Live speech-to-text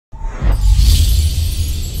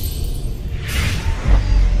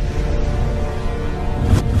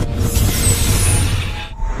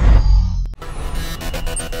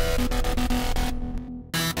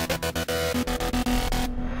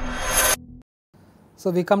So,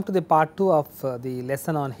 we come to the part 2 of the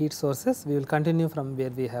lesson on heat sources. We will continue from where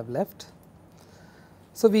we have left.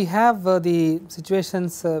 So, we have the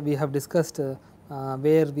situations we have discussed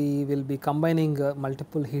where we will be combining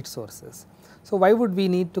multiple heat sources. So, why would we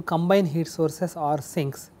need to combine heat sources or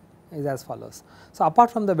sinks is as follows. So, apart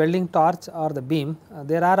from the welding torch or the beam,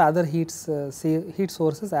 there are other heat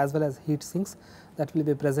sources as well as heat sinks that will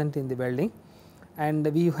be present in the welding,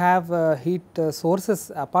 and we have heat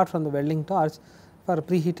sources apart from the welding torch for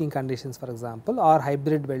preheating conditions, for example, or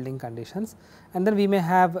hybrid welding conditions, and then we may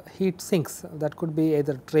have heat sinks that could be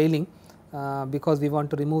either trailing because we want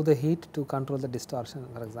to remove the heat to control the distortion,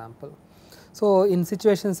 for example. So, in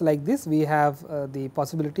situations like this, we have the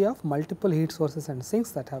possibility of multiple heat sources and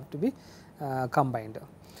sinks that have to be combined.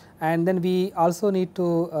 And then we also need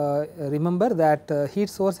to remember that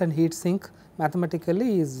heat source and heat sink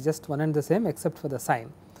mathematically is just one and the same except for the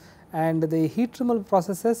sign, and the heat removal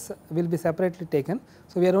processes will be separately taken.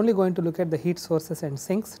 So, we are only going to look at the heat sources and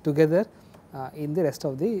sinks together in the rest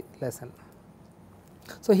of the lesson.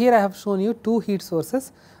 So, here I have shown you two heat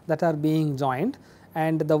sources that are being joined,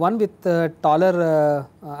 and the one with the taller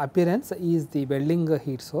appearance is the welding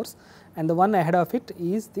heat source, and the one ahead of it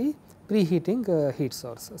is the preheating heat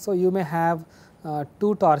source. So, you may have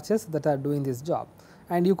two torches that are doing this job,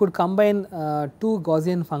 and you could combine two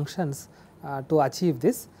Gaussian functions to achieve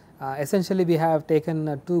this. Essentially, we have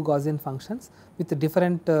taken two Gaussian functions with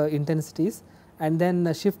different intensities and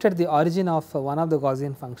then shifted the origin of one of the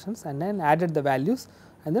Gaussian functions and then added the values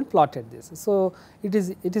and then plotted this. So, it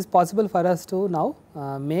is possible for us to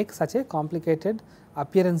now make such a complicated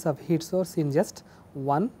appearance of heat source in just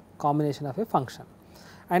one combination of a function.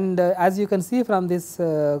 And as you can see from this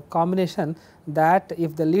combination, that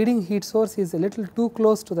if the leading heat source is a little too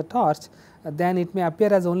close to the torch, then it may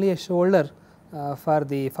appear as only a shoulder for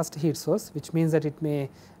the first heat source, which means that it may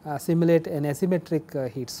simulate an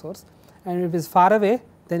asymmetric heat source, and if it is far away,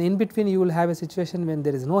 then in between you will have a situation when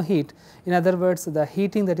there is no heat. In other words, the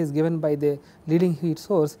heating that is given by the leading heat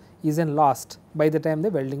source is then lost by the time the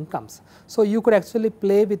welding comes. So, you could actually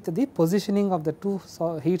play with the positioning of the two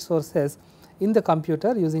heat sources in the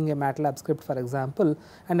computer using a MATLAB script, for example,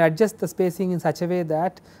 and adjust the spacing in such a way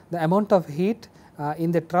that the amount of heat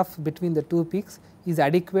in the trough between the two peaks is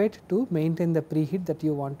adequate to maintain the preheat that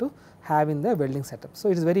you want to have in the welding setup. So,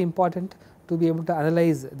 it is very important to be able to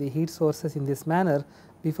analyze the heat sources in this manner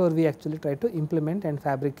before we actually try to implement and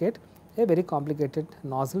fabricate a very complicated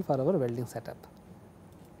nozzle for our welding setup.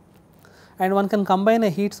 And one can combine a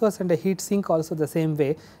heat source and a heat sink also the same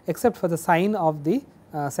way, except for the sign of the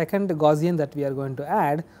second Gaussian that we are going to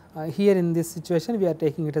add. Here in this situation we are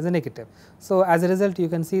taking it as a negative. So, as a result you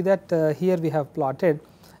can see that here we have plotted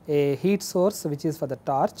a heat source which is for the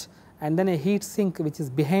torch, and then a heat sink which is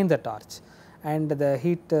behind the torch, and the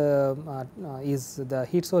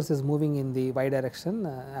heat source is moving in the y direction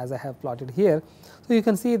as I have plotted here. So, you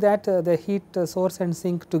can see that the heat source and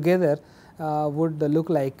sink together would look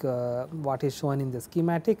like what is shown in the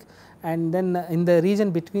schematic, and then in the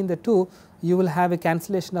region between the two you will have a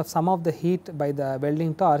cancellation of some of the heat by the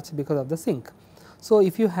welding torch because of the sink. So,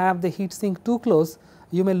 if you have the heat sink too close,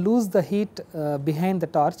 you may lose the heat behind the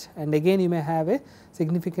torch, and again you may have a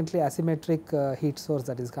significantly asymmetric heat source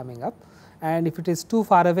that is coming up, and if it is too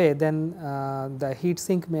far away, then the heat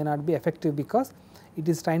sink may not be effective because it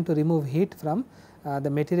is trying to remove heat from the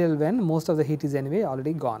material when most of the heat is anyway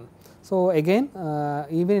already gone. So, again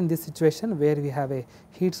even in this situation where we have a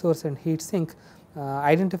heat source and heat sink,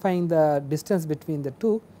 identifying the distance between the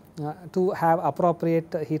two to have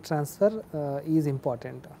appropriate heat transfer is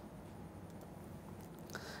important.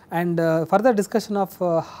 And further discussion of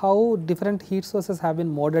how different heat sources have been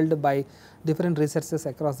modeled by different researchers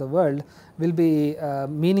across the world will be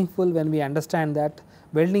meaningful when we understand that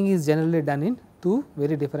welding is generally done in two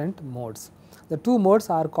very different modes. The two modes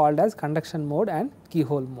are called as conduction mode and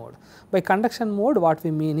keyhole mode. By conduction mode, what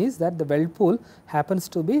we mean is that the weld pool happens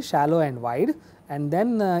to be shallow and wide, and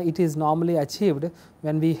then it is normally achieved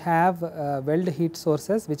when we have weld heat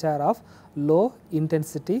sources which are of low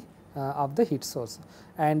intensity of the heat source,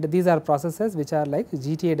 and these are processes which are like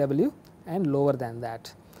GTAW and lower than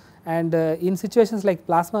that. And in situations like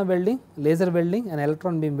plasma welding, laser welding and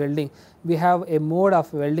electron beam welding, we have a mode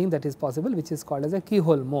of welding that is possible which is called as a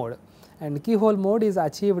keyhole mode, and keyhole mode is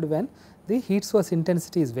achieved when the heat source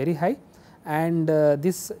intensity is very high, and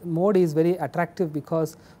this mode is very attractive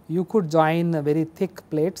because you could join very thick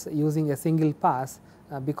plates using a single pass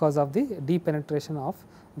because of the deep penetration of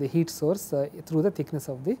the heat source through the thickness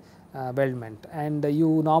of the weldment. And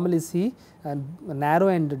you normally see narrow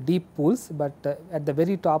and deep pools, but at the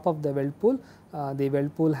very top of the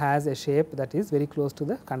weld pool has a shape that is very close to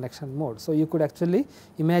the conduction mode. So, you could actually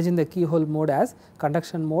imagine the keyhole mode as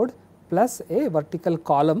conduction mode plus a vertical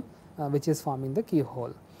column which is forming the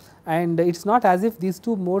keyhole. And it is not as if these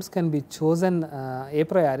two modes can be chosen a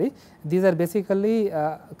priori. These are basically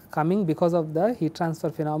coming because of the heat transfer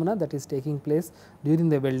phenomena that is taking place during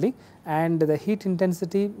the welding, and the heat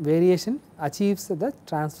intensity variation achieves the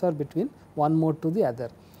transfer between one mode to the other.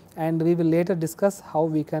 And we will later discuss how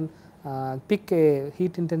we can pick a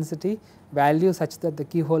heat intensity value such that the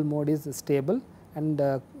keyhole mode is stable and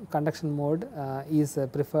conduction mode is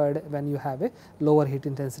preferred when you have a lower heat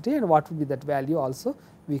intensity, and what would be that value also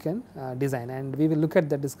we can design, and we will look at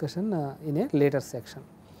the discussion in a later section.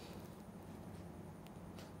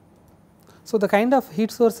 So, the kind of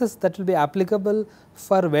heat sources that will be applicable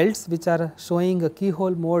for welds which are showing a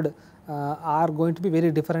keyhole mode are going to be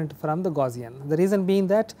very different from the Gaussian. The reason being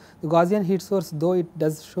that the Gaussian heat source, though it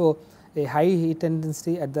does show a high heat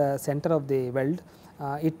intensity at the center of the weld,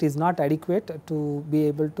 it is not adequate to be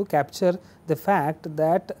able to capture the fact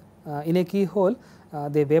that in a keyhole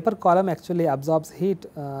the vapor column actually absorbs heat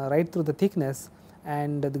right through the thickness,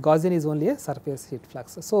 and the Gaussian is only a surface heat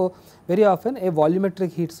flux. So, very often a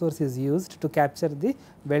volumetric heat source is used to capture the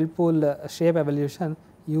weld pool shape evolution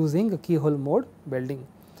using keyhole mode welding.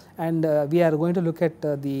 And we are going to look at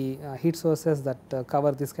the heat sources that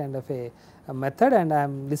cover this kind of a method, and I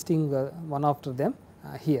am listing one after them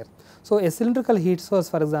here. So, a cylindrical heat source,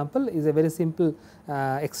 for example, is a very simple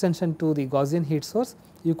extension to the Gaussian heat source.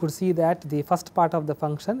 You could see that the first part of the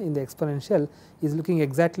function in the exponential is looking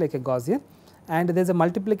exactly like a Gaussian, and there is a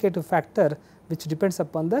multiplicative factor which depends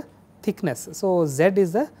upon the thickness. So, Z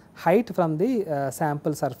is the height from the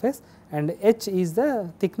sample surface, and H is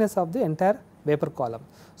the thickness of the entire vapor column.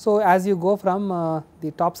 So, as you go from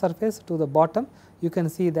the top surface to the bottom, you can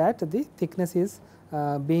see that the thickness is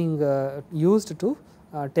being used to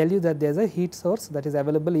tell you that there is a heat source that is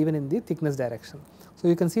available even in the thickness direction. So,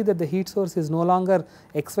 you can see that the heat source is no longer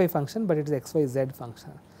xy function, but it is xyz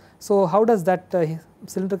function. So, how does that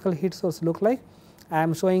cylindrical heat source look like? I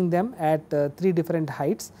am showing them at 3 different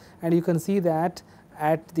heights, and you can see that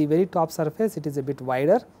at the very top surface it is a bit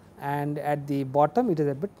wider, and at the bottom it is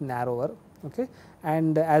a bit narrower. Okay.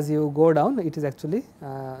 And as you go down, it is actually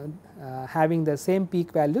having the same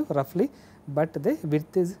peak value roughly, but the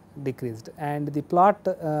width is decreased. And the plot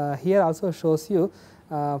here also shows you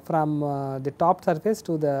from the top surface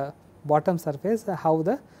to the bottom surface how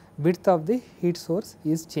the width of the heat source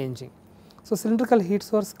is changing. So, cylindrical heat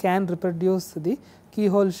source can reproduce the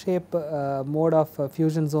keyhole shape mode of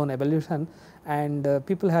fusion zone evolution, and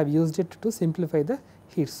people have used it to simplify the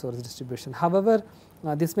heat source distribution. However,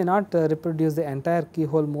 this may not reproduce the entire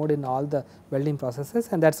keyhole mode in all the welding processes,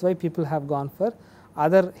 and that is why people have gone for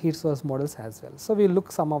other heat source models as well. So, we will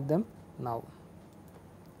look some of them now.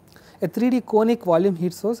 A 3D conic volume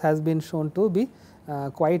heat source has been shown to be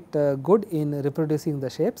quite good in reproducing the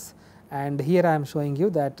shapes, and here I am showing you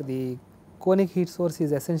that the conic heat source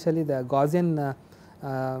is essentially the Gaussian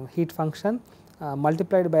heat function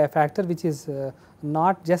multiplied by a factor which is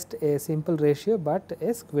not just a simple ratio, but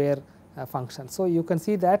a square function. So, you can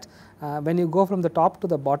see that when you go from the top to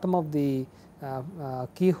the bottom of the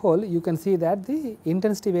keyhole, you can see that the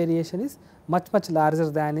intensity variation is much larger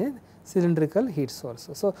than a cylindrical heat source.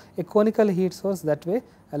 So, a conical heat source that way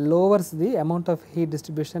lowers the amount of heat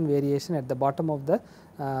distribution variation at the bottom of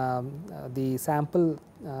the sample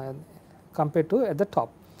compared to at the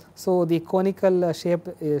top. So, the conical shape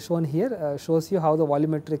shown here shows you how the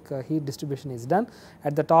volumetric heat distribution is done.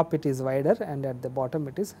 At the top it is wider, and at the bottom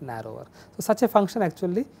it is narrower. So, such a function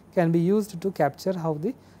actually can be used to capture how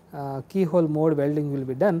the keyhole mode welding will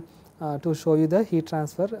be done to show you the heat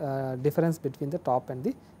transfer difference between the top and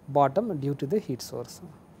the bottom due to the heat source.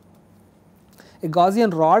 A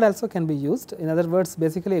Gaussian rod also can be used. In other words,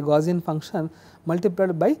 basically a Gaussian function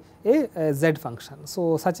multiplied by a z function.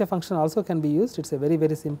 So, such a function also can be used. It is a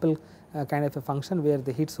very simple kind of a function where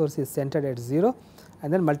the heat source is centered at 0,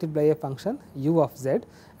 and then multiply a function u of z,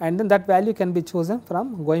 and then that value can be chosen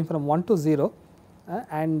from going from 1 to 0,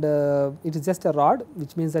 and it is just a rod,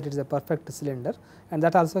 which means that it is a perfect cylinder, and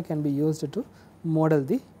that also can be used to model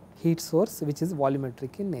the heat source which is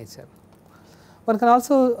volumetric in nature. One can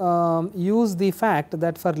also use the fact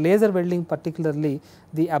that for laser welding particularly,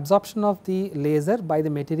 the absorption of the laser by the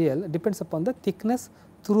material depends upon the thickness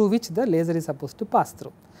through which the laser is supposed to pass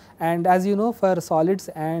through. And as you know, for solids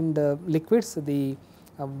and liquids, the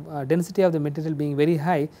density of the material being very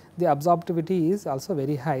high, the absorptivity is also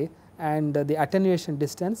very high, and the attenuation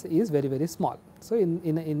distance is very small. So,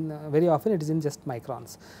 in very often it is in just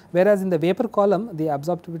microns, whereas in the vapor column the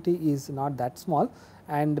absorptivity is not that small,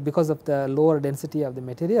 and because of the lower density of the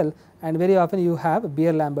material, and very often you have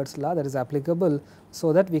Beer-Lambert's law that is applicable,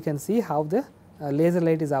 so that we can see how the laser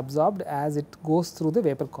light is absorbed as it goes through the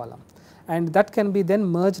vapor column, and that can be then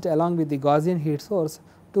merged along with the Gaussian heat source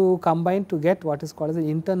to combine to get what is called as the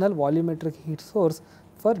internal volumetric heat source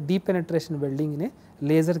for deep penetration welding in a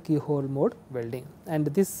laser keyhole mode welding. And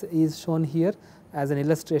this is shown here as an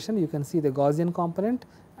illustration. You can see the Gaussian component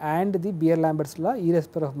and the Beer-Lambert's law e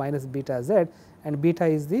raised to the power of minus beta z, and beta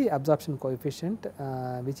is the absorption coefficient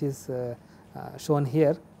which is shown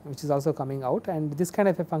here, which is also coming out, and this kind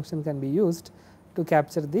of a function can be used to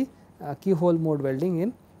capture the keyhole mode welding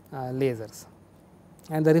in lasers.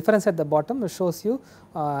 And the reference at the bottom shows you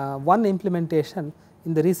one implementation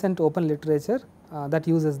in the recent open literature that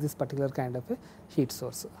uses this particular kind of a heat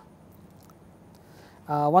source.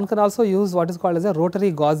 One can also use what is called as a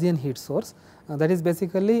rotary Gaussian heat source, that is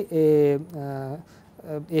basically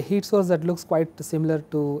a heat source that looks quite similar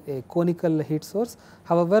to a conical heat source.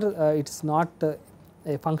 However, it is not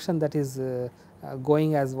a function that is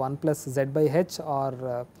going as 1 plus z by h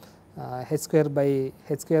or h square by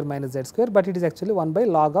h square minus z square, but it is actually 1 by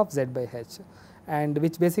log of z by h, and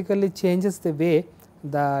which basically changes the way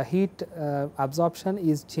the heat absorption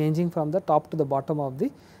is changing from the top to the bottom of the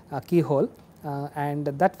keyhole, and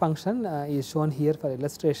that function is shown here for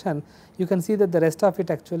illustration. You can see that the rest of it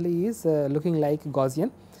actually is looking like Gaussian,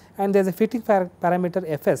 and there is a fitting parameter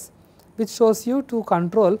Fs which shows you to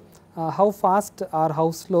control how fast or how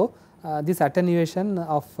slow this attenuation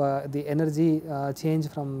of the energy change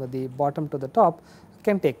from the bottom to the top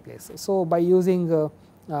can take place. So, by using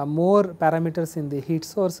more parameters in the heat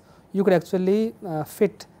source, you could actually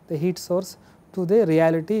fit the heat source to the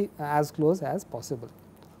reality as close as possible.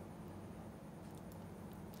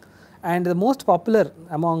 And the most popular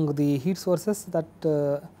among the heat sources that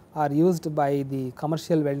are used by the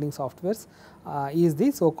commercial welding softwares is the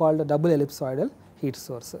so called double ellipsoidal heat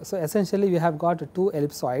source. So, essentially we have got two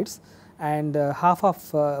ellipsoids, and half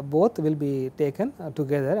of both will be taken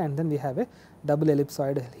together, and then we have a double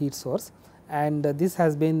ellipsoid heat source, and this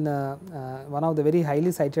has been one of the very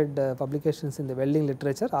highly cited publications in the welding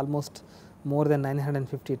literature, almost more than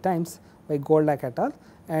 950 times by Goldak et al.,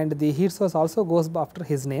 and the heat source also goes after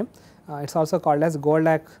his name. It is also called as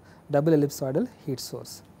Goldak double ellipsoidal heat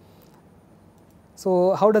source.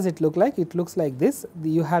 So, how does it look like? It looks like this.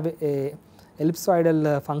 You have a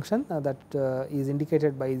ellipsoidal function that is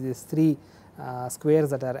indicated by these three squares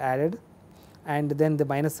that are added, and then the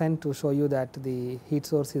minus sign to show you that the heat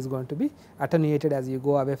source is going to be attenuated as you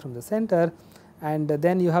go away from the center, and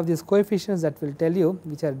then you have these coefficients that will tell you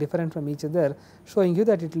which are different from each other, showing you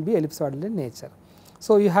that it will be ellipsoidal in nature.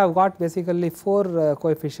 So, you have got basically four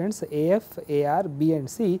coefficients AF, AR, B and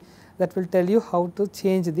C that will tell you how to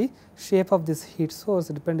change the shape of this heat source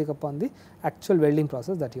depending upon the actual welding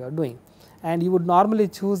process that you are doing. And you would normally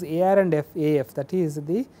choose AR and AF, that is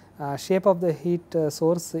the shape of the heat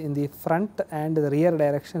source in the front and the rear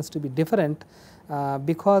directions to be different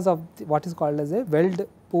because of what is called as a weld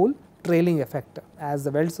pool trailing effect. As the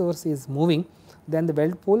weld source is moving, then the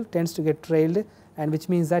weld pool tends to get trailed, and which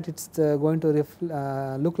means that it is going to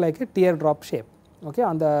look like a teardrop shape. Okay,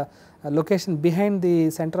 on the location behind the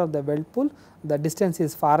center of the weld pool, the distance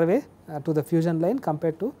is far away to the fusion line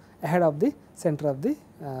compared to ahead of the center of the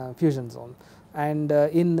fusion zone. And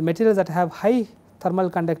in the materials that have high thermal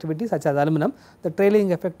conductivity such as aluminum, the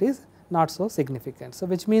trailing effect is not so significant. So,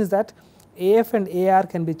 which means that AF and AR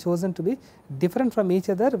can be chosen to be different from each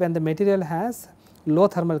other when the material has low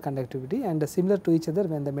thermal conductivity, and similar to each other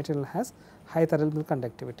when the material has high thermal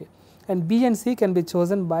conductivity. And B and C can be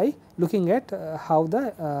chosen by looking at how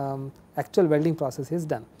the actual welding process is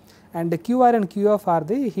done. And the QR and QF are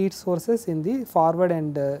the heat sources in the forward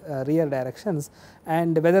and rear directions,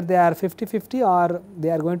 and whether they are 50-50 or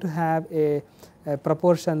they are going to have a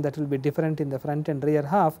proportion that will be different in the front and rear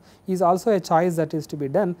half is also a choice that is to be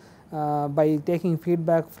done by taking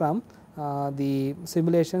feedback from the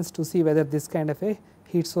simulations to see whether this kind of a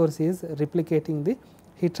heat source is replicating the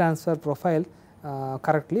heat transfer profile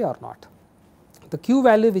correctly or not. The Q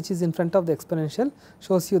value which is in front of the exponential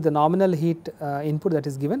shows you the nominal heat input that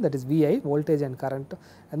is given, that is Vi, voltage and current,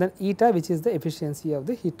 and then eta, which is the efficiency of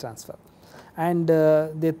the heat transfer. And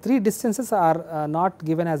the three distances are not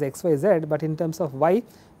given as x, y, z, but in terms of y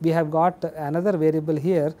we have got another variable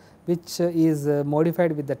here which is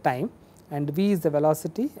modified with the time, and v is the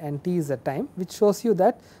velocity and t is the time, which shows you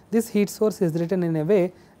that this heat source is written in a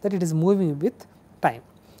way that it is moving with time,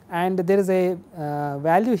 and there is a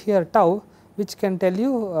value here tau which can tell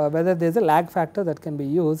you whether there is a lag factor that can be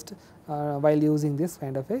used while using this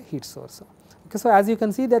kind of a heat source. Okay, so, as you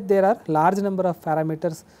can see that there are large number of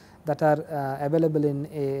parameters that are available in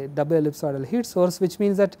a double ellipsoidal heat source, which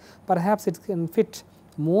means that perhaps it can fit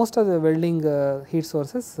most of the welding heat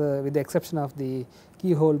sources with the exception of the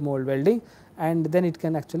keyhole mold welding, and then it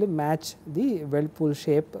can actually match the weld pool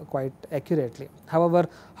shape quite accurately. However,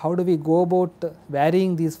 how do we go about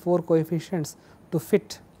varying these 4 coefficients to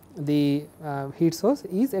fit the heat source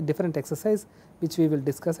is a different exercise which we will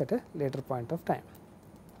discuss at a later point of time.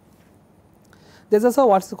 There is also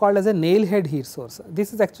what is called as a nail head heat source.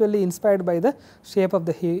 This is actually inspired by the shape of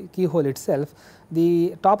the keyhole itself.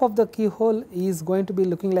 The top of the keyhole is going to be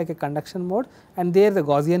looking like a conduction mode, and there the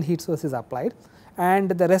Gaussian heat source is applied, and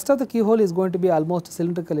the rest of the keyhole is going to be almost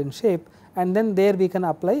cylindrical in shape, and then there we can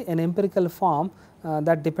apply an empirical form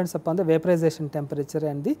that depends upon the vaporization temperature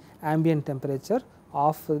and the ambient temperature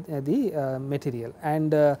of the material,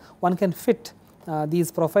 and one can fit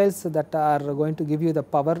these profiles that are going to give you the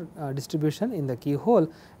power distribution in the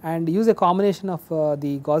keyhole, and use a combination of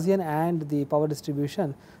the Gaussian and the power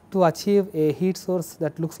distribution to achieve a heat source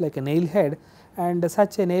that looks like a nail head, and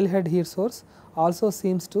such a nail head heat source also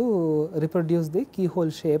seems to reproduce the keyhole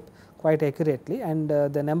shape quite accurately, and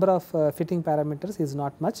the number of fitting parameters is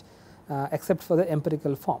not much except for the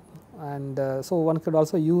empirical form, and so one could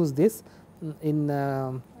also use this in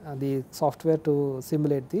the software to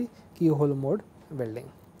simulate the keyhole mode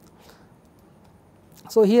welding.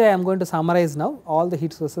 So, here I am going to summarize now all the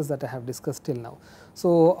heat sources that I have discussed till now.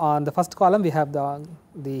 So, on the first column we have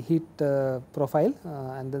the heat profile,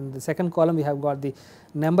 and then the second column we have got the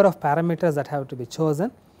number of parameters that have to be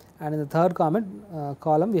chosen, and in the third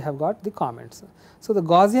column we have got the comments. So, the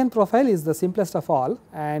Gaussian profile is the simplest of all,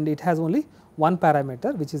 and it has only one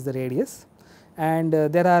parameter, which is the radius, and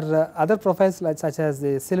there are other profiles like such as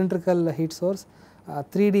the cylindrical heat source,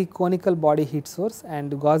 3D conical body heat source,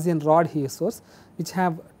 and Gaussian rod heat source, which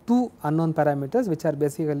have 2 unknown parameters, which are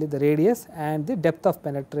basically the radius and the depth of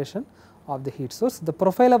penetration of the heat source. The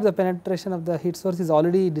profile of the penetration of the heat source is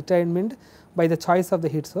already determined by the choice of the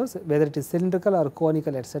heat source, whether it is cylindrical or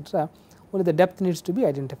conical, etc. Only the depth needs to be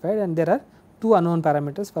identified, and there are 2 unknown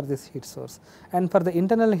parameters for this heat source. And for the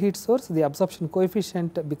internal heat source, the absorption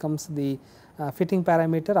coefficient becomes the fitting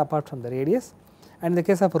parameter apart from the radius. And in the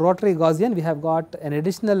case of rotary Gaussian, we have got an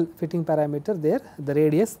additional fitting parameter there, the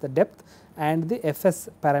radius, the depth, and the Fs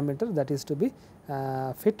parameter that is to be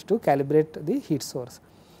fit to calibrate the heat source.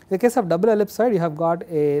 In the case of double ellipsoid, you have got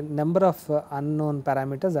a number of unknown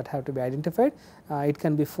parameters that have to be identified. It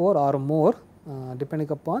can be 4 or more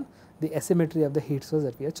depending upon the asymmetry of the heat source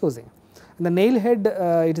that we are choosing. In the nail head,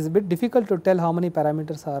 it is a bit difficult to tell how many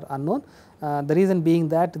parameters are unknown. The reason being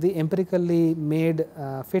that the empirically made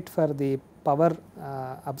fit for the power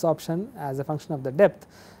absorption as a function of the depth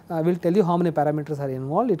will tell you how many parameters are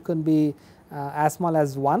involved. It can be as small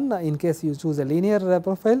as 1 in case you choose a linear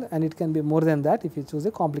profile, and it can be more than that if you choose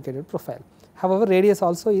a complicated profile. However, radius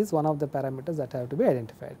also is one of the parameters that have to be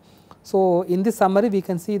identified. So, in this summary we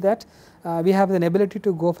can see that we have an ability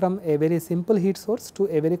to go from a very simple heat source to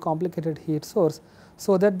a very complicated heat source,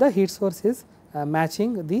 so that the heat source is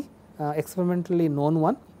matching the experimentally known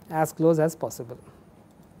one as close as possible.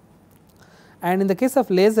 And in the case of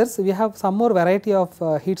lasers, we have some more variety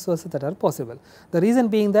of heat sources that are possible. The reason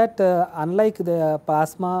being that unlike the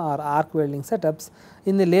plasma or arc welding setups,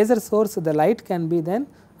 in the laser source the light can be then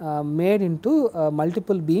made into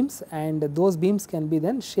multiple beams, and those beams can be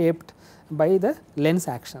then shaped by the lens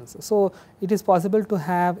actions. So, it is possible to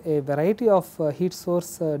have a variety of heat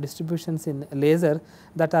source distributions in laser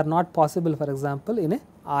that are not possible, for example, in a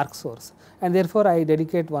arc source, and therefore, I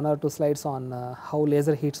dedicate 1 or 2 slides on how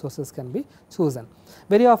laser heat sources can be chosen.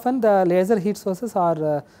 Very often the laser heat sources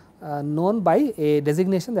are known by a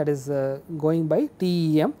designation that is going by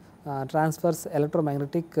TEM, transverse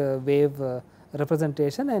electromagnetic wave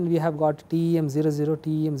representation, and we have got TEM00,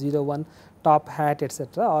 TEM01, top hat,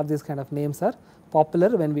 etc. All these kind of names are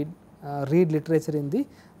popular when we read literature in the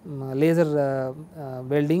laser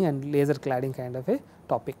welding and laser cladding kind of a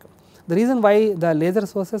topic. The reason why the laser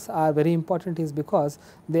sources are very important is because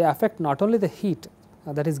they affect not only the heat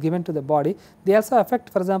that is given to the body, they also affect,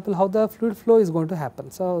 for example, how the fluid flow is going to happen.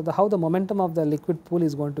 So, how the momentum of the liquid pool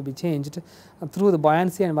is going to be changed through the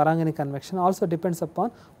buoyancy and Marangoni convection also depends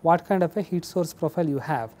upon what kind of a heat source profile you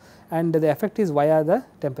have, and the effect is via the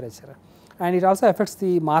temperature. And it also affects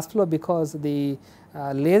the mass flow, because the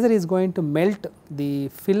laser is going to melt the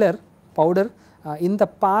filler powder in the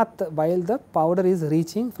path while the powder is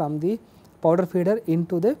reaching from the powder feeder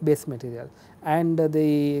into the base material, and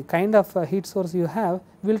the kind of heat source you have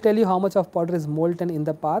will tell you how much of powder is molten in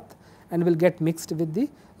the path and will get mixed with the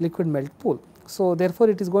liquid melt pool. So, therefore,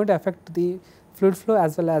 it is going to affect the fluid flow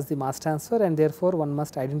as well as the mass transfer, and therefore, one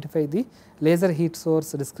must identify the laser heat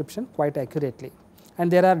source description quite accurately. And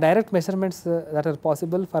there are direct measurements that are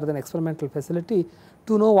possible for an experimental facility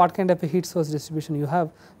to know what kind of a heat source distribution you have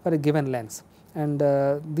for a given lens. And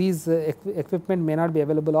these equipment may not be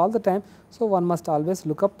available all the time. So, one must always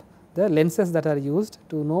look up the lenses that are used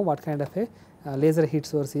to know what kind of a laser heat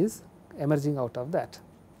source is emerging out of that.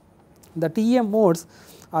 The TEM modes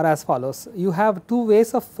are as follows. You have two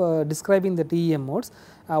ways of describing the TEM modes.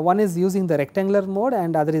 One is using the rectangular mode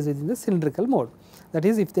and other is using the cylindrical mode. That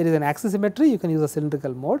is, if there is an axisymmetry, you can use a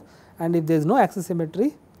cylindrical mode, and if there is no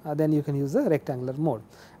axisymmetry, then you can use a rectangular mode.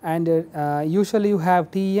 And usually you have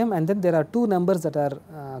TEM, and then there are two numbers that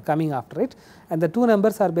are coming after it, and the two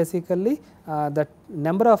numbers are basically the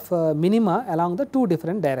number of minima along the two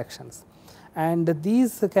different directions. And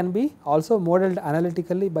these can be also modeled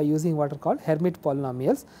analytically by using what are called Hermite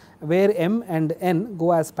polynomials, where m and n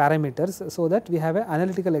go as parameters, so that we have an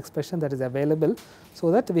analytical expression that is available,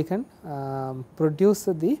 so that we can produce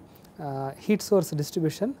the heat source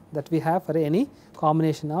distribution that we have for any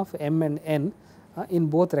combination of m and n in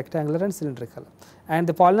both rectangular and cylindrical. And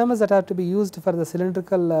the polynomials that are to be used for the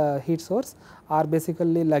cylindrical heat source are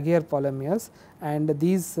basically Laguerre polynomials, and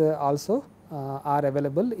these also are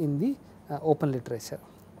available in the open literature.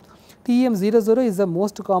 TEM00 is the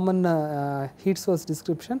most common heat source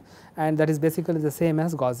description, and that is basically the same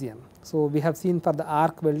as Gaussian. So, we have seen for the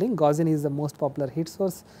arc welding, Gaussian is the most popular heat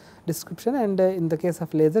source description, and in the case of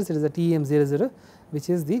lasers it is the TEM00, which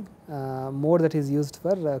is the mode that is used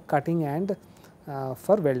for cutting and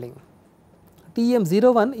for welding.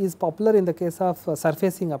 TEM01 is popular in the case of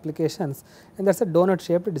surfacing applications, and that is a donut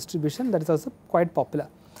shaped distribution that is also quite popular.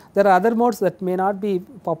 There are other modes that may not be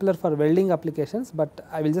popular for welding applications, but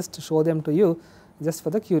I will just show them to you just for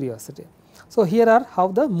the curiosity. So, here are how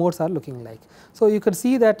the modes are looking like. So, you could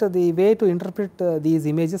see that the way to interpret these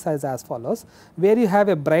images is as follows: where you have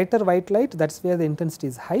a brighter white light, that is where the intensity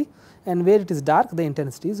is high, and where it is dark, the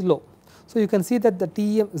intensity is low. So, you can see that the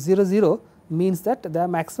TEM00 means that the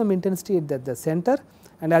maximum intensity is at the center,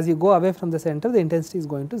 and as you go away from the center, the intensity is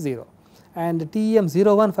going to 0. And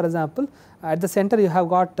TEM01, for example, at the center you have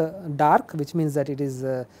got dark, which means that it is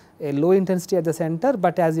a low intensity at the center,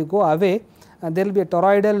 but as you go away there will be a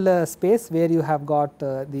toroidal space where you have got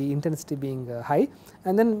the intensity being high,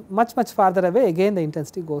 and then much farther away again the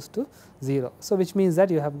intensity goes to 0. So, which means that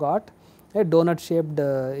you have got a donut shaped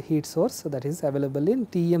heat source that is available in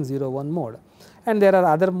TEM01 mode, and there are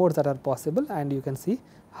other modes that are possible, and you can see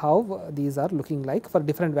how these are looking like for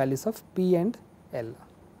different values of P and L.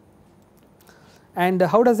 And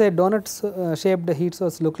how does a donut shaped heat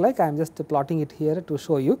source look like? I am just plotting it here to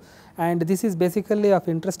show you, and this is basically of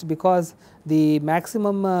interest because the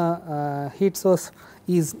maximum heat source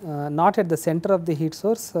is not at the center of the heat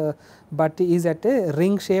source, but is at a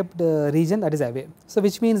ring shaped region that is away. So,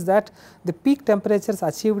 which means that the peak temperatures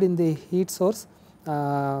achieved in the heat source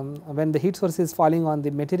when the heat source is falling on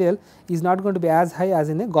the material is not going to be as high as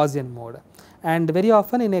in a Gaussian mode. And very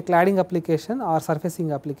often in a cladding application or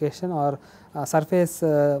surfacing application or surface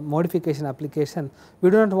modification application,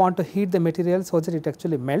 we do not want to heat the material so that it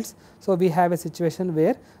actually melts. So, we have a situation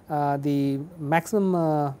where the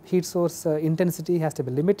maximum heat source intensity has to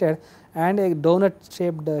be limited, and a donut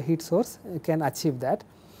shaped heat source can achieve that,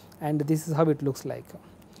 and this is how it looks like.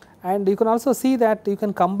 And you can also see that you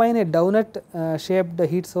can combine a donut shaped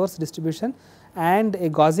heat source distribution and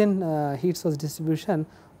a Gaussian heat source distribution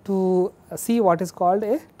to see what is called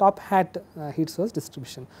a top hat heat source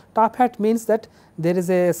distribution. Top hat means that there is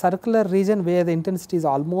a circular region where the intensity is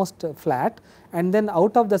almost flat, and then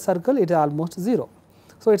out of the circle it is almost 0.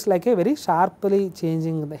 So, it is like a very sharply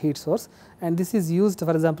changing the heat source, and this is used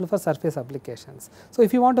for example for surface applications. So,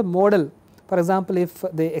 if you want to model, for example, if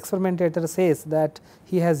the experimentator says that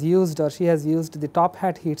he has used or she has used the top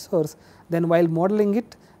hat heat source, then while modeling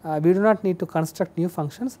it, we do not need to construct new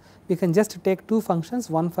functions. We can just take two functions,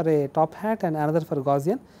 one for a top hat and another for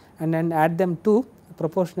Gaussian, and then add them to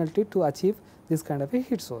proportionality to achieve this kind of a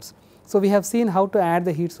heat source. So, we have seen how to add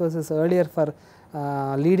the heat sources earlier for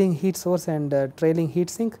leading heat source and trailing heat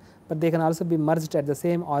sink, but they can also be merged at the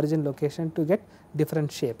same origin location to get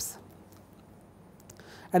different shapes.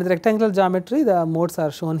 And the rectangular geometry, the modes are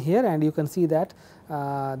shown here, and you can see that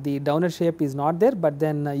the donut shape is not there, but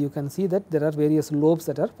then you can see that there are various lobes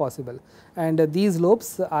that are possible, and these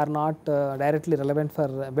lobes are not directly relevant for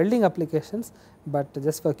welding applications, but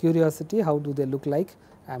just for curiosity how do they look like,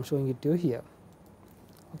 I am showing it to you here.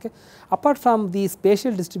 Okay. Apart from the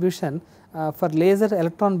spatial distribution, for laser,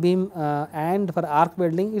 electron beam and for arc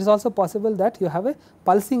welding, it is also possible that you have a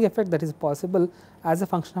pulsing effect that is possible as a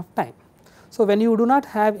function of time. So, when you do not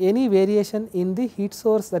have any variation in the heat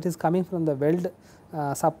source that is coming from the weld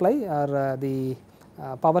supply or the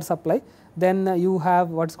power supply, then you have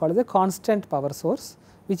what is called as a constant power source,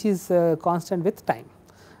 which is constant with time.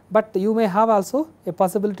 But you may have also a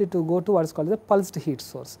possibility to go to what is called the pulsed heat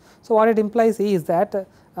source. So, what it implies is that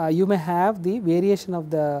you may have the variation of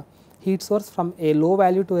the heat source from a low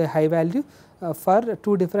value to a high value for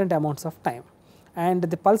two different amounts of time, and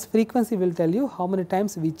the pulse frequency will tell you how many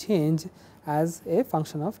times we change as a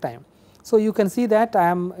function of time. So, you can see that I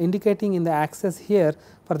am indicating in the axis here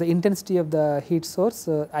for the intensity of the heat source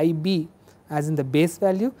IB as in the base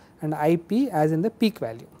value and IP as in the peak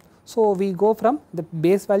value. So, we go from the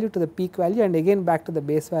base value to the peak value and again back to the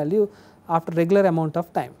base value after regular amount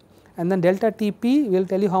of time, and then delta Tp will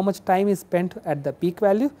tell you how much time is spent at the peak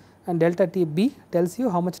value, and delta Tb tells you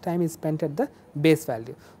how much time is spent at the base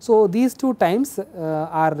value. So, these two times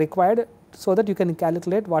are required so that you can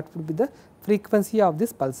calculate what would be the frequency of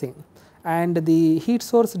this pulsing, and the heat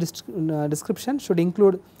source description should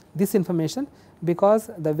include this information,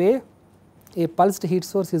 because the way a pulsed heat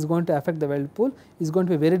source is going to affect the weld pool is going to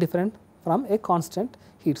be very different from a constant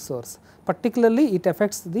heat source. Particularly, it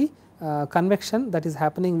affects the convection that is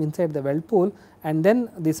happening inside the weld pool, and then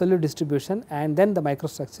the solute distribution, and then the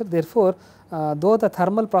microstructure. Therefore, though the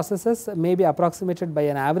thermal processes may be approximated by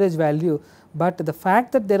an average value, but the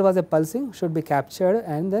fact that there was a pulsing should be captured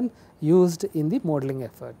and then used in the modeling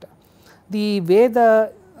effort. The way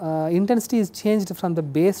the intensity is changed from the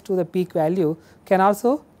base to the peak value can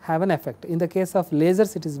also have an effect. In the case of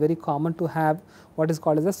lasers, it is very common to have what is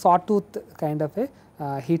called as a sawtooth kind of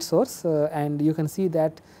a heat source, and you can see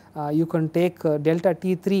that you can take delta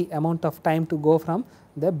T3 amount of time to go from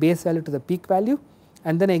the base value to the peak value,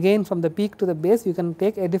 and then again from the peak to the base you can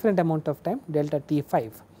take a different amount of time, delta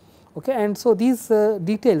T5. Okay. And so, these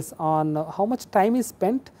details on how much time is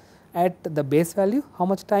spent at the base value, how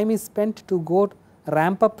much time is spent to go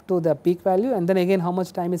ramp up to the peak value, and then again how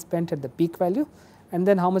much time is spent at the peak value, and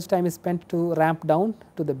then how much time is spent to ramp down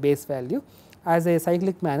to the base value as a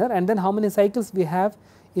cyclic manner, and then how many cycles we have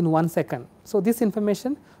in 1 second. So, this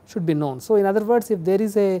information should be known. So, in other words, if there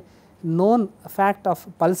is a known fact of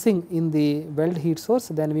pulsing in the weld heat source,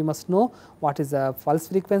 then we must know what is the pulse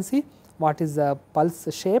frequency, what is the pulse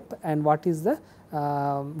shape, and what is the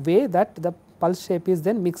way that the pulse shape is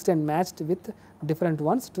then mixed and matched with different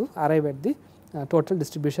ones to arrive at the total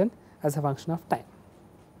distribution as a function of time.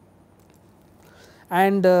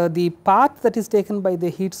 And the path that is taken by the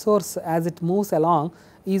heat source as it moves along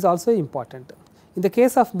is also important. In the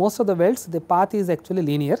case of most of the welds, the path is actually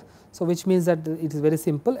linear. So, which means that it is very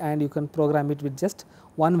simple and you can program it with just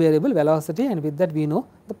one variable velocity, and with that we know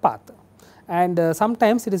the path. And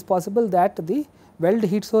sometimes it is possible that the weld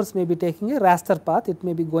heat source may be taking a raster path, it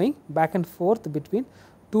may be going back and forth between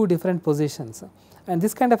two different positions. And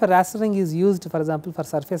this kind of a rastering is used, for example, for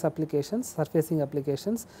surface applications, surfacing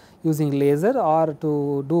applications using laser or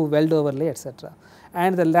to do weld overlay, etc.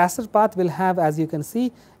 And the raster path will have, as you can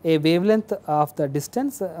see, a wavelength of the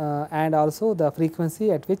distance and also the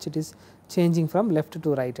frequency at which it is changing from left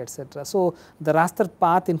to right, etc. So, the raster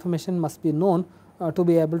path information must be known to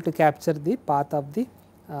be able to capture the path of the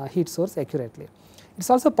heat source accurately. It is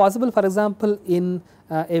also possible, for example, in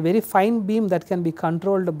a very fine beam that can be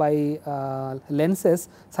controlled by lenses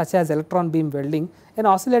such as electron beam welding, an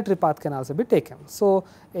oscillatory path can also be taken. So,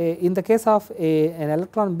 in the case of an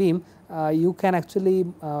electron beam, you can actually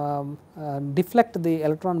deflect the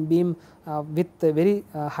electron beam with a very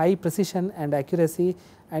high precision and accuracy,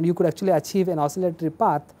 and you could actually achieve an oscillatory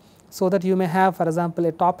path, so that you may have, for example,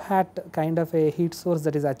 a top hat kind of a heat source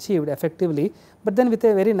that is achieved effectively, but then with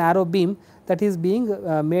a very narrow beam that is being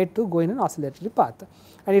made to go in an oscillatory path.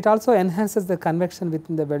 And it also enhances the convection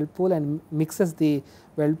within the weld pool and mixes the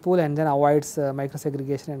weld pool and then avoids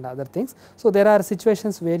microsegregation and other things. So, there are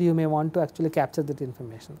situations where you may want to actually capture that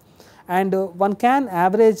information. And one can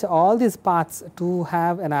average all these paths to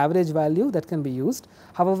have an average value that can be used.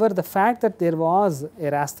 However, the fact that there was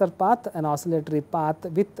a raster path, an oscillatory path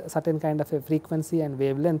with certain kind of a frequency and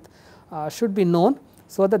wavelength should be known,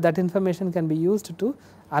 so that that information can be used to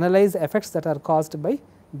analyze effects that are caused by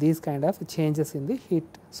these kind of changes in the heat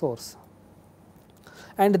source.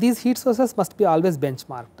 And these heat sources must be always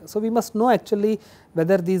benchmarked. So, we must know actually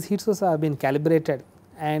whether these heat sources are being calibrated,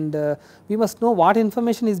 and we must know what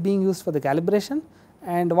information is being used for the calibration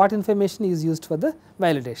and what information is used for the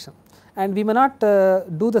validation. and we may not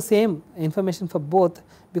do the same information for both,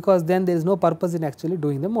 because then there is no purpose in actually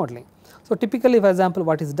doing the modeling. So, typically for example,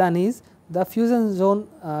 what is done is the fusion zone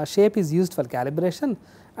shape is used for calibration,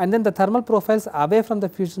 and then the thermal profiles away from the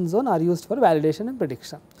fusion zone are used for validation and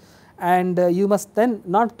prediction. And you must then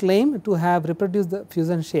not claim to have reproduced the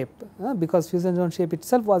fusion shape, because fusion zone shape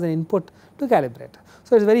itself was an input to calibrate.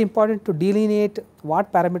 So, it is very important to delineate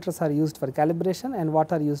what parameters are used for calibration and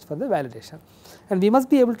what are used for the validation. And we must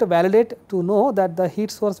be able to validate to know that the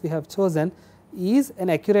heat source we have chosen is an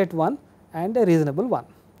accurate one and a reasonable one.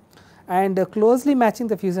 And closely matching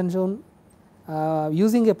the fusion zone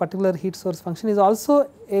using a particular heat source function is also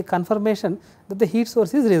a confirmation that the heat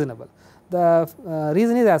source is reasonable. The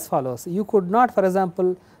reason is as follows: you could not, for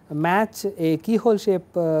example, match a keyhole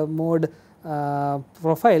shape mode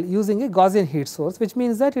profile using a Gaussian heat source, which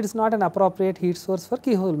means that it is not an appropriate heat source for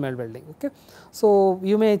keyhole mode welding. Okay. So,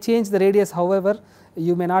 you may change the radius, however,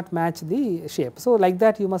 you may not match the shape. So, like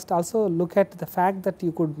that you must also look at the fact that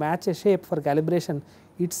you could match a shape for calibration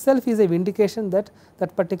itself is a vindication that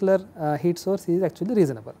that particular heat source is actually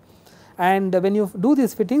reasonable. And when you do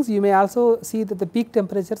these fittings, you may also see that the peak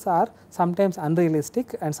temperatures are sometimes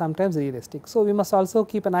unrealistic and sometimes realistic. So, we must also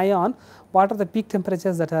keep an eye on what are the peak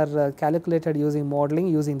temperatures that are calculated using modeling,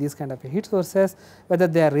 using these kind of heat sources, whether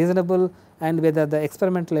they are reasonable and whether the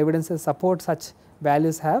experimental evidences support such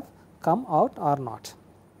values have come out or not.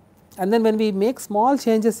 And then when we make small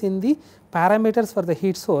changes in the parameters for the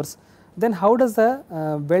heat source, then how does the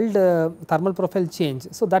weld thermal profile change?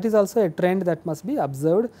 So, that is also a trend that must be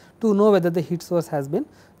observed to know whether the heat source has been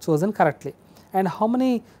chosen correctly. And how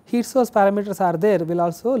many heat source parameters are there will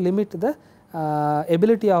also limit the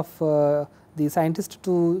ability of the scientist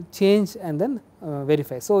to change and then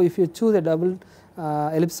verify. So, if you choose a double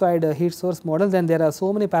ellipsoid heat source model, then there are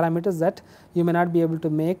so many parameters that you may not be able to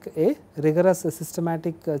make a rigorous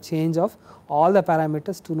systematic change of all the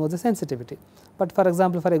parameters to know the sensitivity. But for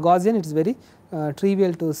example, for a Gaussian it is very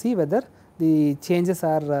trivial to see whether the changes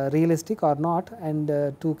are realistic or not, and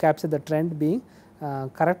to capture the trend being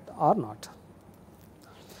correct or not.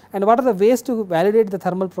 And what are the ways to validate the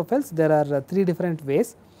thermal profiles? There are three different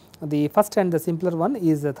ways. The first and the simpler one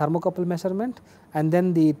is the thermocouple measurement, and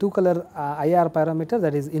then the two color IR parameter,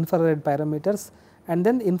 that is infrared parameters, and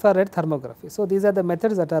then infrared thermography. So, these are the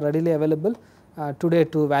methods that are readily available today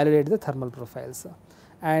to validate the thermal profiles.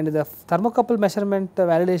 And the thermocouple measurement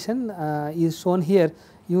validation is shown here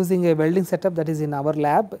using a welding setup that is in our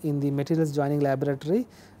lab in the materials joining laboratory,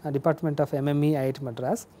 department of MME, IIT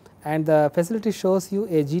Madras. And the facility shows you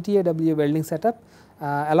a GTAW welding setup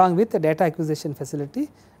along with the data acquisition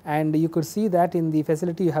facility, and you could see that in the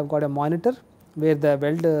facility you have got a monitor where the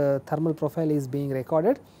weld thermal profile is being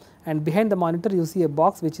recorded, and behind the monitor you see a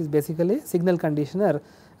box which is basically a signal conditioner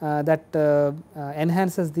that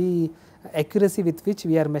enhances the accuracy with which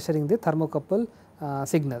we are measuring the thermocouple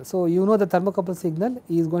signal. So, you know the thermocouple signal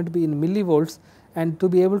is going to be in millivolts, and to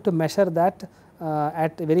be able to measure that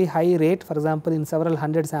at a very high rate, for example, in several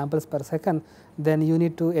hundred samples per second, then you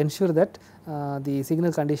need to ensure that the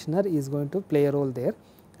signal conditioner is going to play a role there.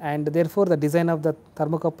 And therefore, the design of the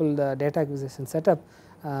thermocouple data acquisition setup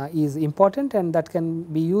is important, and that can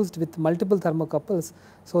be used with multiple thermocouples,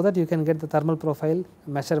 so that you can get the thermal profile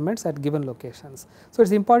measurements at given locations. So, it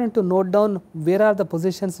is important to note down where are the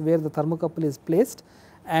positions where the thermocouple is placed,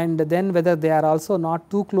 and then whether they are also not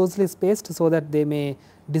too closely spaced, so that they may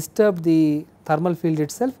disturb the thermal field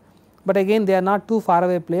itself, but again they are not too far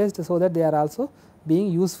away placed, so that they are also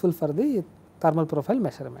being useful for the thermal profile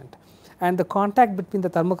measurement. And the contact between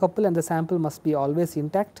the thermocouple and the sample must be always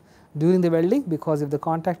intact during the welding, because if the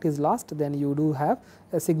contact is lost, then you do have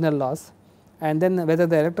a signal loss. And then whether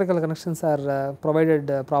the electrical connections are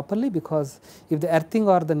provided properly, because if the earthing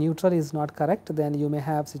or the neutral is not correct, then you may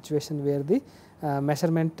have situation where the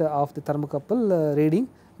measurement of the thermocouple reading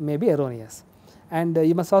may be erroneous. And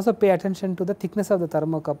you must also pay attention to the thickness of the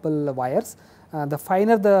thermocouple wires. The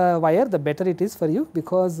finer the wire, the better it is for you,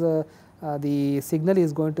 because the signal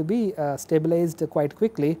is going to be stabilized quite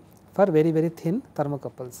quickly for very thin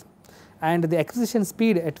thermocouples. And the acquisition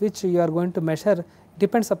speed at which you are going to measure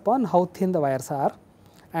depends upon how thin the wires are.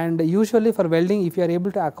 And usually for welding, if you are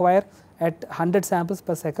able to acquire at 100 samples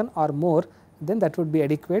per second or more, then that would be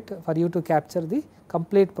adequate for you to capture the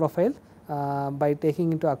complete profile by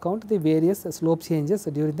taking into account the various slope changes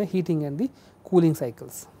during the heating and the cooling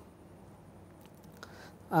cycles.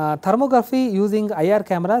 Thermography using IR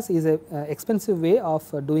cameras is an expensive way of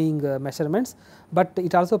doing measurements, but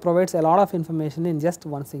it also provides a lot of information in just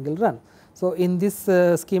one single run. So, in this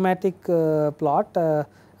schematic plot,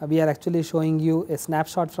 we are actually showing you a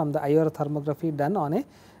snapshot from the IR thermography done on a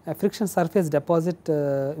a friction surface deposit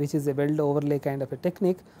which is a weld overlay kind of a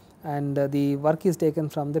technique, and the work is taken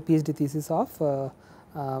from the PhD thesis of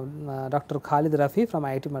Dr. Khalid Rafi from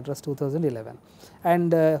IIT Madras 2011.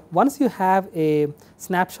 And once you have a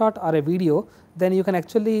snapshot or a video, then you can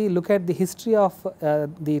actually look at the history of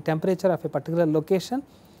the temperature of a particular location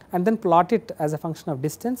and then plot it as a function of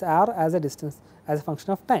distance or as a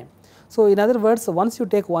function of time. So, in other words, once you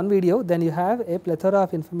take one video, then you have a plethora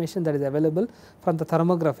of information that is available from the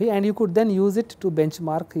thermography, and you could then use it to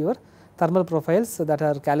benchmark your thermal profiles that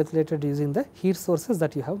are calculated using the heat sources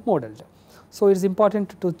that you have modeled. So, it is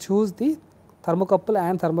important to choose the thermocouple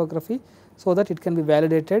and thermography so that it can be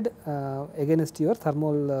validated against your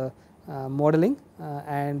thermal modeling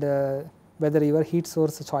and whether your heat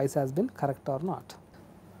source choice has been correct or not.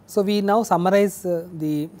 So, we now summarize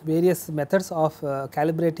the various methods of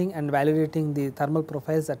calibrating and validating the thermal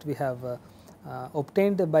profiles that we have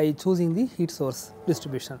obtained by choosing the heat source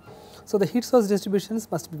distribution. So, the heat source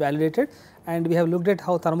distributions must be validated, and we have looked at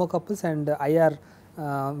how thermocouples and IR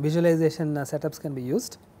visualization setups can be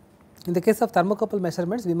used. In the case of thermocouple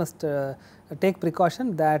measurements, we must take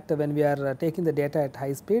precaution that when we are taking the data at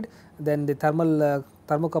high speed, then the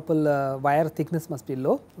thermocouple wire thickness must be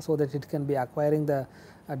low, so that it can be acquiring the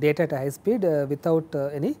data at high speed without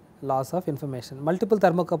any loss of information. Multiple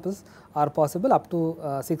thermocouples are possible, up to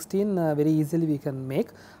 16 very easily we can make.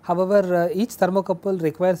 However, each thermocouple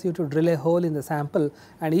requires you to drill a hole in the sample,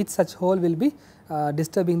 and each such hole will be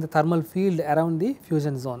disturbing the thermal field around the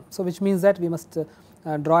fusion zone. So, which means that we must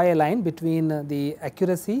draw a line between the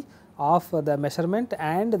accuracy of the measurement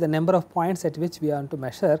and the number of points at which we want to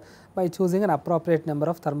measure by choosing an appropriate number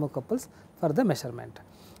of thermocouples for the measurement.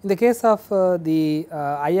 In the case of the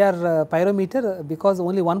IR pyrometer, because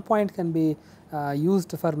only one point can be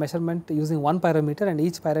used for measurement using one pyrometer, and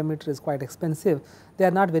each pyrometer is quite expensive, they are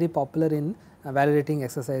not very popular in validating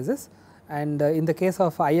exercises. And in the case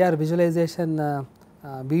of IR visualization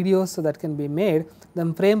videos that can be made,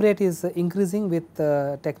 the frame rate is increasing with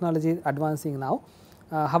technology advancing now.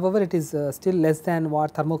 However, it is still less than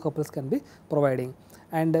what thermocouples can be providing.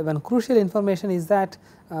 And one crucial information is that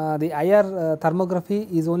the IR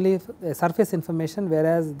thermography is only surface information,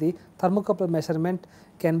 whereas the thermocouple measurement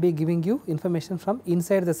can be giving you information from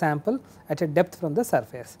inside the sample at a depth from the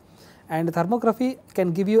surface. And thermography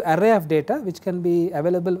can give you array of data which can be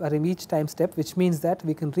available in each time step, which means that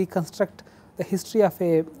we can reconstruct the history of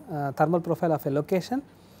a thermal profile of a location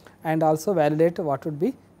and also validate what would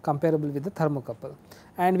be comparable with the thermocouple.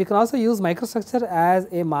 And we can also use microstructure as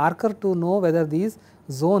a marker to know whether these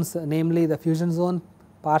zones, namely the fusion zone,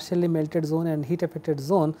 partially melted zone and heat affected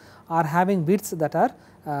zone, are having widths that are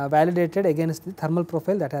validated against the thermal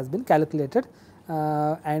profile that has been calculated,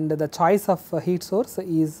 and the choice of heat source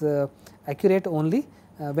is accurate only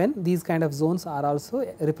when these kind of zones are also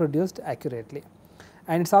reproduced accurately.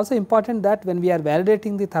 And it is also important that when we are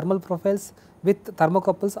validating the thermal profiles with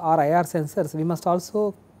thermocouples or IR sensors, we must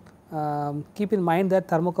also keep in mind that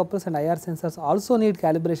thermocouples and IR sensors also need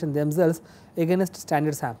calibration themselves against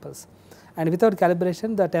standard samples, and without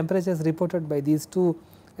calibration the temperatures reported by these two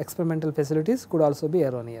experimental facilities could also be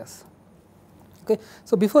erroneous. Okay.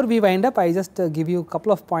 So, before we wind up, I just give you a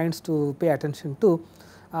couple of points to pay attention to.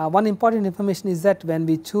 One important information is that when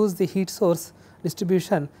we choose the heat source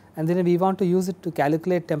distribution and then we want to use it to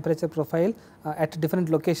calculate temperature profile at different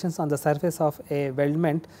locations on the surface of a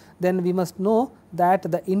weldment, then we must know that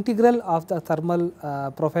the integral of the thermal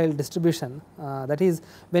profile distribution, that is,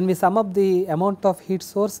 when we sum up the amount of heat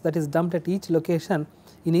source that is dumped at each location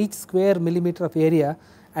in each square millimeter of area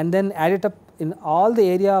and then add it up in all the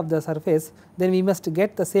area of the surface, then we must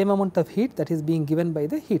get the same amount of heat that is being given by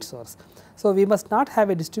the heat source. So, we must not have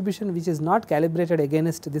a distribution which is not calibrated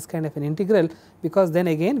against this kind of an integral, because then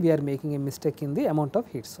again we are making a mistake in the amount of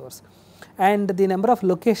heat source. And the number of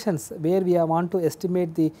locations where we want to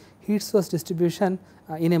estimate the heat source distribution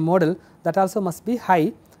in a model, that also must be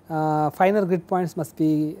high. Finer grid points must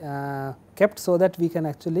be kept so that we can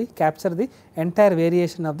actually capture the entire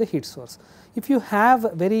variation of the heat source. If you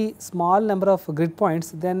have very small number of grid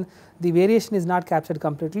points, then the variation is not captured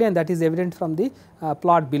completely, and that is evident from the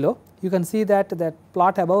plot below. You can see that that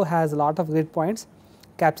plot above has a lot of grid points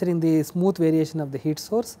capturing the smooth variation of the heat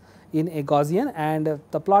source in a Gaussian, and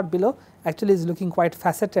the plot below actually is looking quite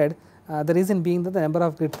faceted, the reason being that the number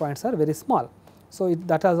of grid points are very small. So,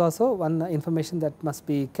 that is also one information that must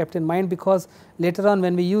be kept in mind, because later on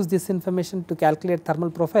when we use this information to calculate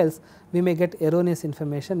thermal profiles, we may get erroneous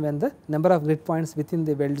information when the number of grid points within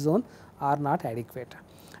the weld zone are not adequate.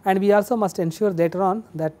 and we also must ensure later on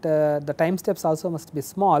that the time steps also must be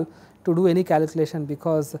small to do any calculation,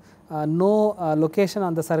 because no location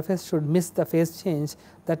on the surface should miss the phase change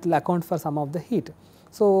that will account for some of the heat.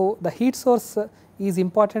 So, the heat source is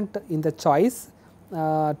important in the choice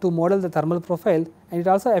to model the thermal profile, and it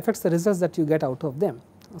also affects the results that you get out of them.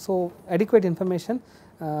 So, adequate information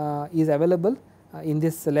is available in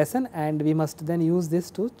this lesson, and we must then use this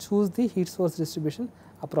to choose the heat source distribution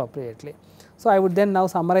appropriately. So, I would then now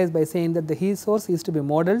summarize by saying that the heat source is to be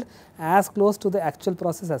modeled as close to the actual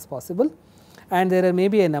process as possible, and there may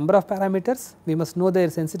be a number of parameters. We must know their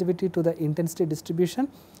sensitivity to the intensity distribution.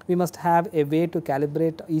 We must have a way to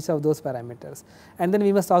calibrate each of those parameters, and then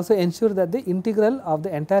we must also ensure that the integral of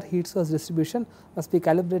the entire heat source distribution must be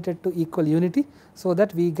calibrated to equal unity, so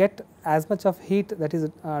that we get as much of heat that is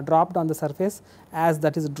dropped on the surface as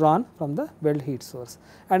that is drawn from the weld heat source,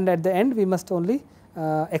 and at the end we must only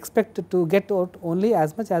expect to get out only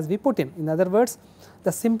as much as we put in. In other words,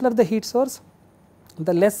 the simpler the heat source,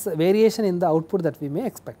 the less variation in the output that we may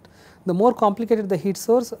expect. The more complicated the heat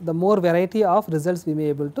source, the more variety of results we may be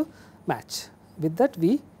able to match. With that,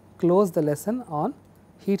 we close the lesson on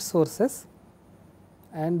heat sources,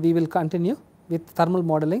 and we will continue with thermal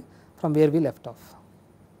modeling from where we left off.